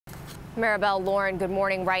Maribel, Lauren, good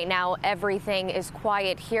morning. Right now, everything is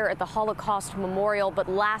quiet here at the Holocaust Memorial, but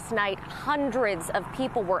last night, hundreds of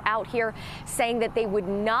people were out here saying that they would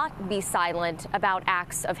not be silent about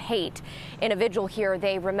acts of hate. In a vigil here,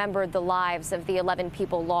 they remembered the lives of the 11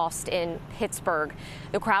 people lost in Pittsburgh.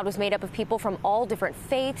 The crowd was made up of people from all different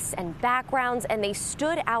faiths and backgrounds, and they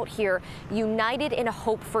stood out here united in a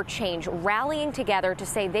hope for change, rallying together to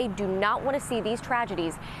say they do not want to see these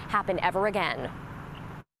tragedies happen ever again.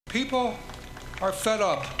 People are fed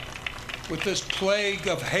up with this plague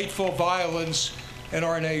of hateful violence in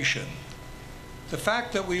our nation. The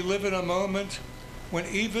fact that we live in a moment when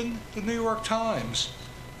even the New York Times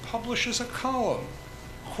publishes a column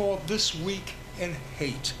called "This Week in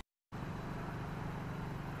Hate."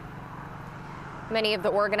 Many of the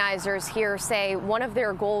organizers here say one of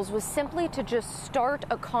their goals was simply to just start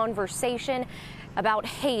a conversation about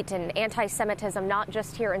hate and anti-Semitism, not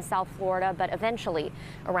just here in South Florida, but eventually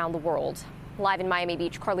around the world. Live in Miami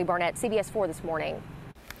Beach, Carly Barnett, CBS 4 this morning.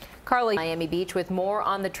 Carly, Miami Beach with more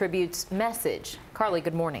on the tribute's message. Carly,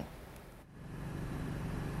 good morning.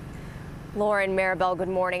 Lauren, Maribel, good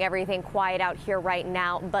morning. Everything quiet out here right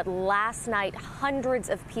now, but last night hundreds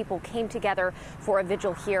of people came together for a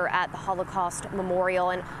vigil here at the Holocaust Memorial,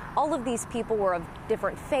 and all of these people were of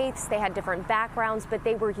different faiths, they had different backgrounds, but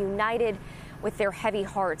they were united with their heavy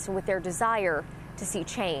hearts and with their desire to see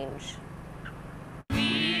change.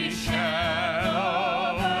 We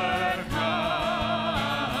shall overcome.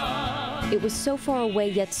 It was so far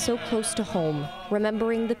away yet so close to home,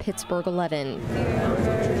 remembering the Pittsburgh 11.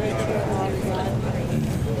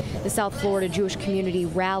 The South Florida Jewish community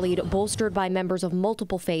rallied, bolstered by members of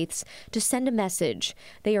multiple faiths, to send a message.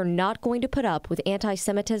 They are not going to put up with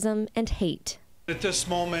anti-Semitism and hate. At this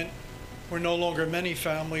moment, we're no longer many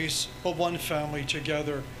families, but one family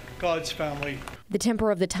together, God's family. The temper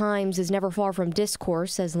of the times is never far from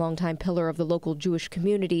discourse, says longtime pillar of the local Jewish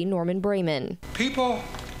community, Norman Brayman. People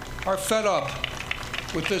are fed up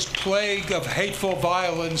with this plague of hateful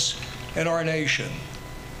violence in our nation.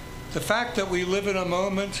 The fact that we live in a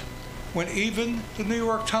moment when even the New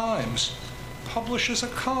York Times publishes a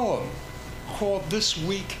column called "This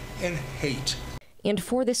Week in Hate." And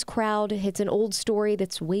for this crowd, it's an old story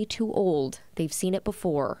that's way too old. They've seen it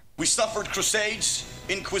before. We suffered crusades,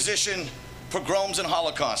 Inquisition, pogroms, and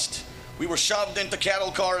Holocaust. We were shoved into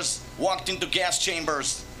cattle cars, walked into gas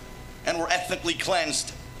chambers, and were ethnically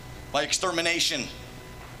cleansed by extermination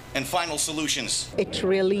and final solutions. It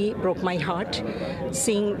really broke my heart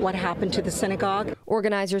seeing what happened to the synagogue.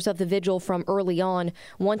 Organizers of the vigil from early on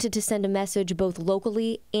wanted to send a message both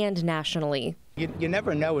locally and nationally. You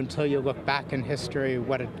never know until you look back in history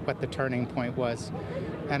what the turning point was.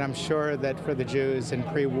 And I'm sure that for the Jews in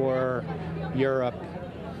pre-war Europe,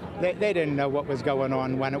 they didn't know what was going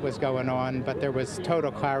on, when it was going on, but there was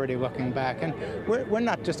total clarity looking back. And we're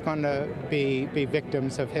not just going to be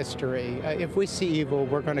victims of history. If we see evil,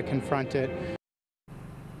 we're going to confront it.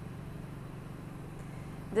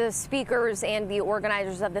 The speakers and the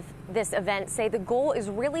organizers of this event say the goal is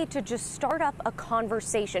really to just start up a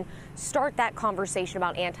conversation, start that conversation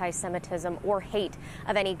about anti-Semitism or hate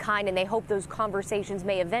of any kind, and they hope those conversations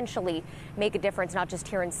may eventually make a difference, not just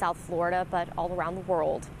here in South Florida, but all around the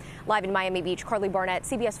world. Live in Miami Beach, Carly Barnett,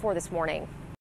 CBS 4 this morning.